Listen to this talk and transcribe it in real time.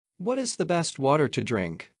What is the best water to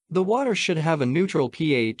drink? The water should have a neutral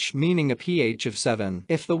pH, meaning a pH of 7.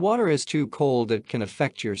 If the water is too cold, it can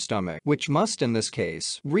affect your stomach, which must in this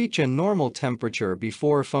case reach a normal temperature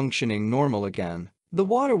before functioning normal again. The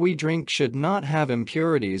water we drink should not have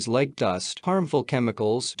impurities like dust, harmful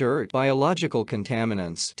chemicals, dirt, biological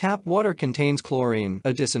contaminants. Tap water contains chlorine,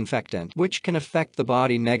 a disinfectant, which can affect the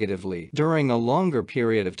body negatively during a longer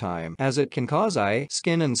period of time, as it can cause eye,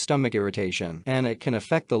 skin and stomach irritation, and it can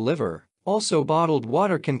affect the liver. Also, bottled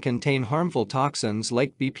water can contain harmful toxins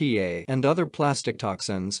like BPA and other plastic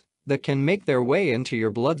toxins that can make their way into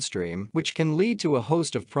your bloodstream, which can lead to a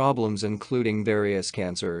host of problems including various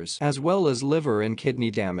cancers, as well as liver and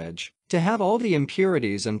kidney damage. To have all the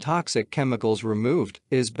impurities and toxic chemicals removed,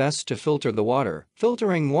 it is best to filter the water.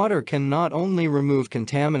 Filtering water can not only remove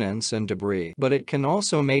contaminants and debris, but it can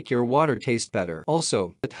also make your water taste better.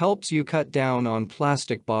 Also, it helps you cut down on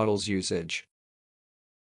plastic bottles usage.